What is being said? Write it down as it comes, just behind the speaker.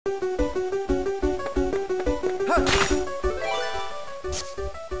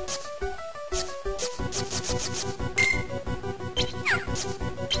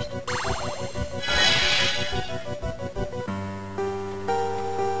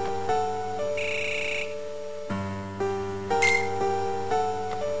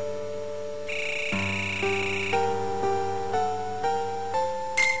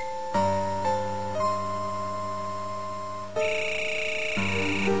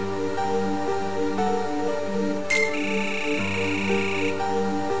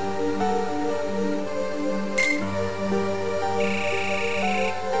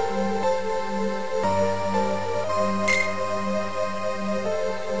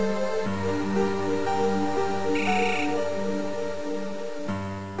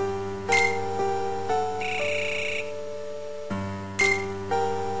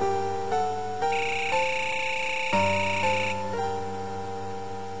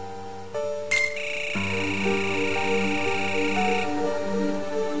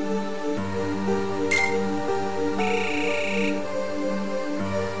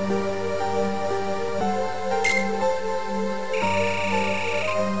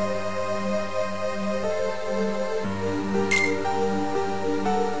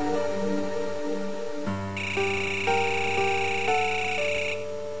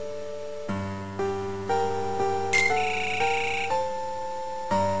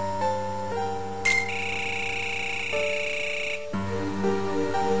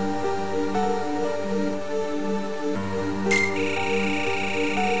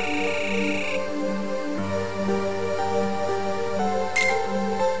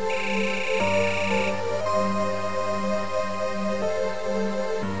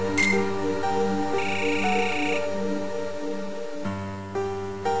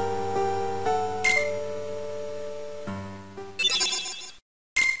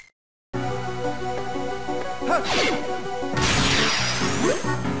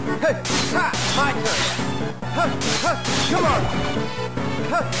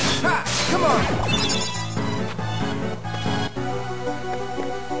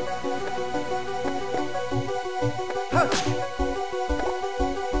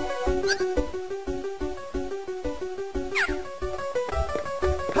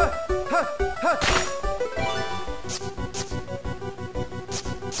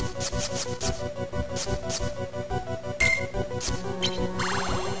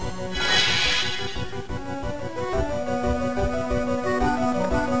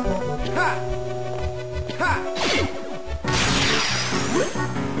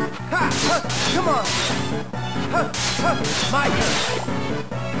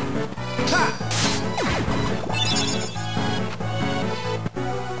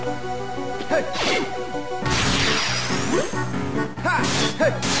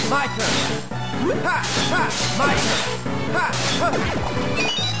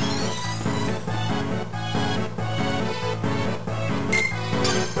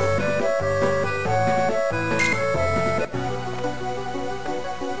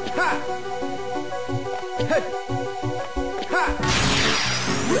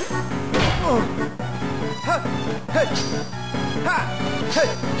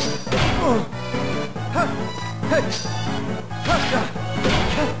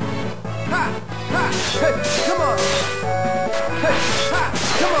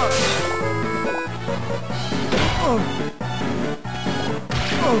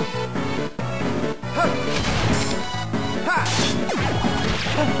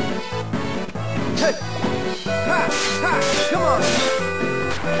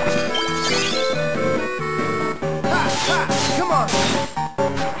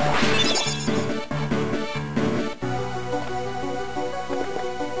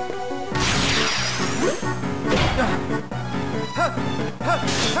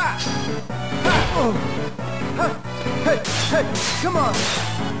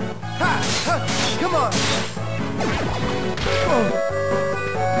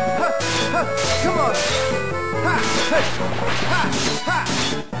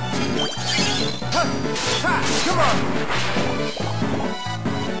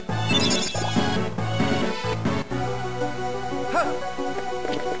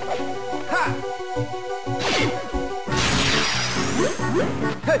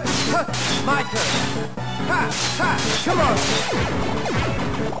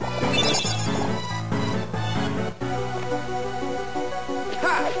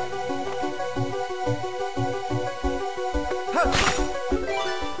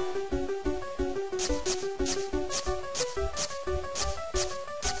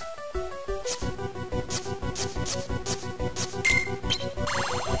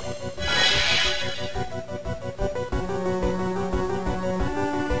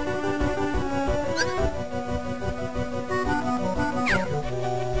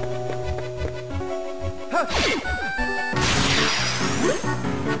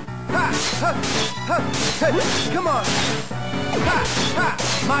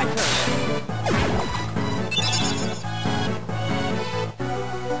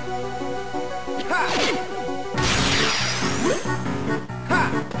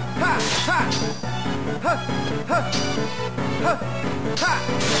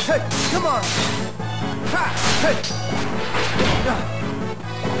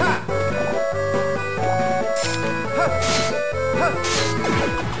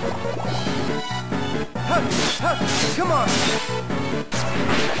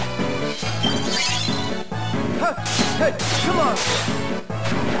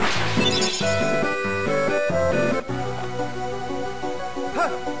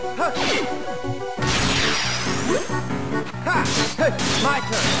Ha! Hey, my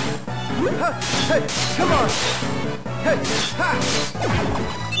turn. Ha! Hey, come on. Hey, ha!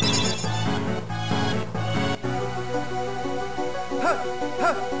 Ha!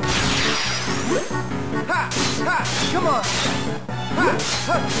 Ha! Ha! Ha! Come on. Ha!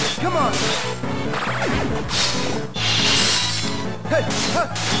 Ha! Come on. Hey, ha!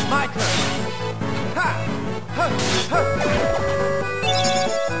 My turn. Ha! Ha! Ha!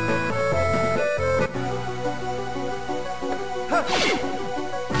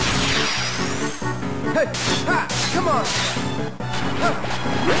 Hey, ha, come on. Ha,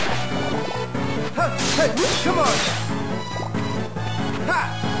 ha, hey, come on. Ha,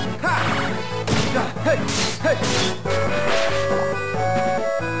 ha, hey, hey.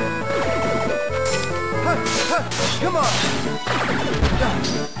 Ha, ha, come on.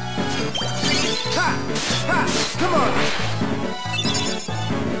 Ha, ha, come on.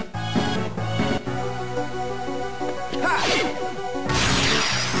 Ha.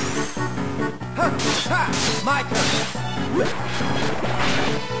 Ha! Ha! My turn!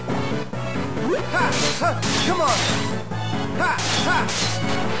 Ha! Ha! Come on! Ha! Ha!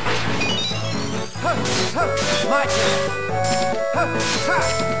 Ha! Ha! My turn! Ha! Ha!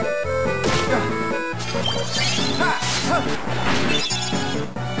 Ha! Ha!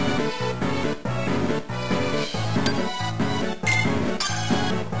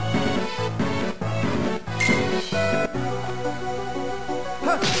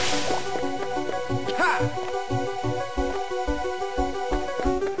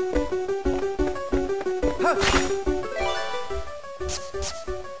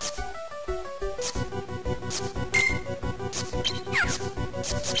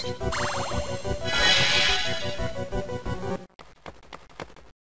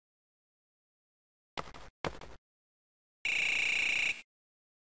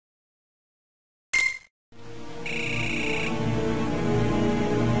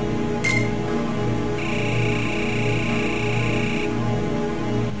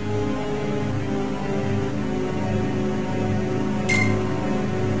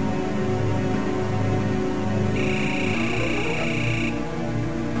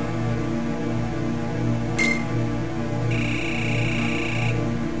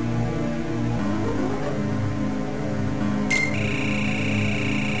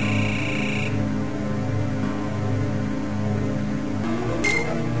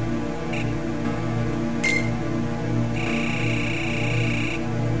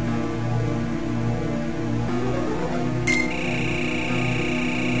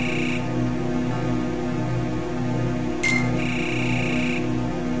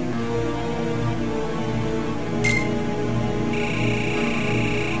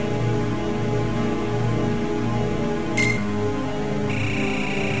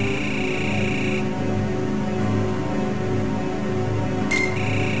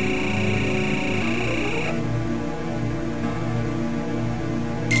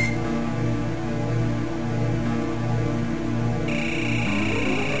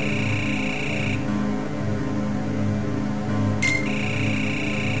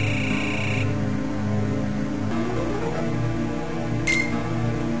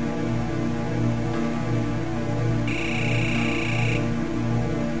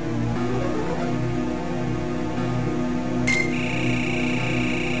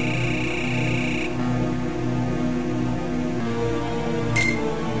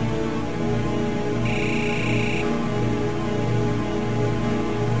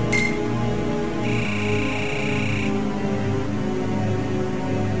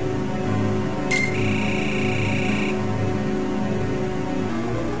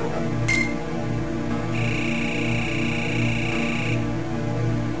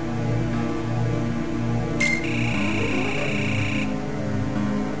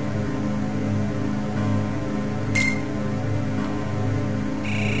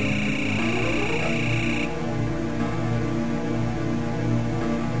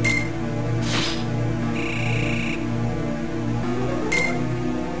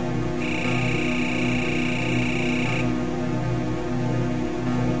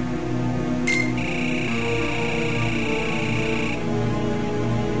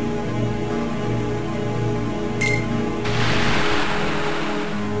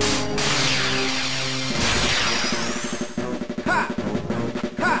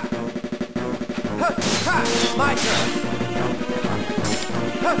 My turn.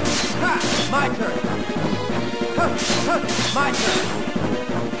 Ha, ha, my turn. Ha, ha, my turn.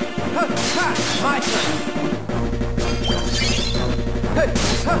 Ha, ha, my turn. Hey,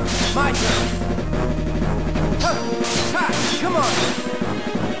 ha, my turn. Ha, ha, come on.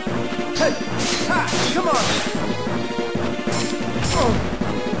 Hey, ha, come on.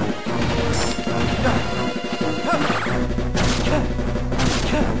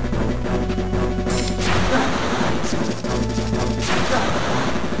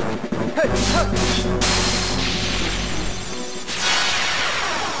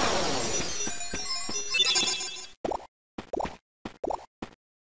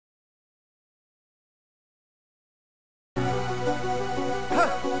 Ha!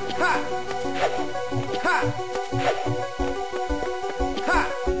 Ha! Ha!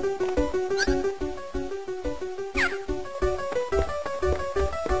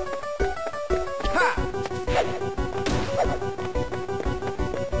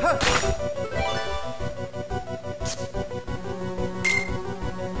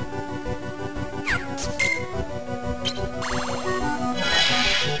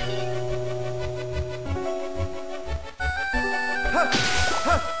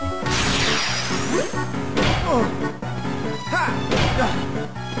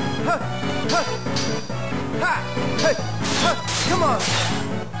 Ha! Come on!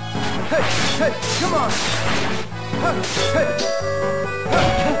 Hey! Hey! Come on! Hey!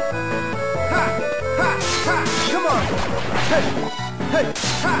 Ha! Ha! Ha! Come on! Hey! Hey!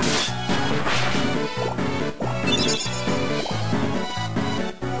 Ha!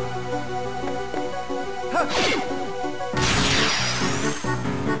 Ha!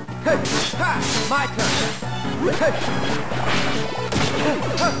 Hey! Ha! My turn! Hey!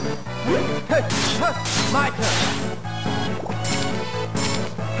 Ha! Hey! Ha! My turn!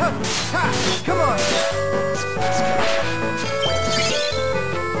 Ha! Ha! Come on!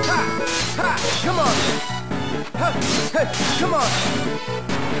 Ha! Ha! Come on! Ha! Hey! Come on!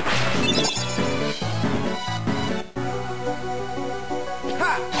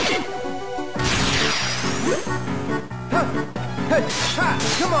 Ha! Ha! Hey! Ha!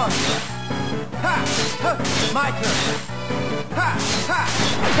 Come on! Ha! Ha! My turn! Ha! Ha!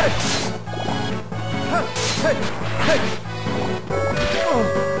 Hey! Ha! Hey! Hey! Oh!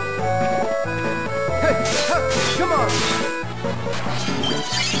 Hey! Ha! Come on!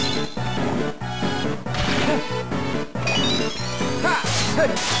 Ha!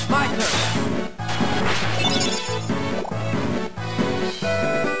 Hey! My turn!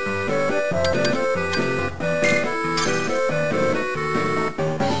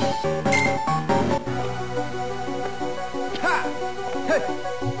 Ha! Hey!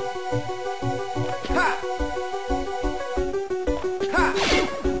 Ha! Ha!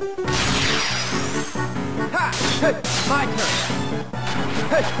 Ha! Hey! My turn!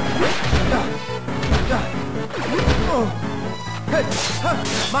 Hey! Oh! Hey! Ha!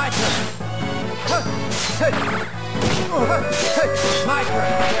 My turn! Ha! Hey! Oh! Hey! My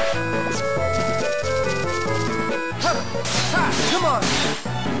turn! Ha! Ha! Come on!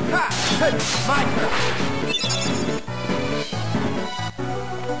 Ha! Hey! My turn!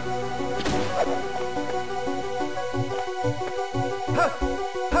 Ha!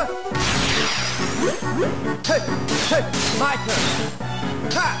 Ha! Hey! Hey! My turn!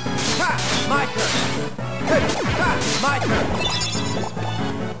 Ha! Ha! My turn! Hey! Ha! My turn!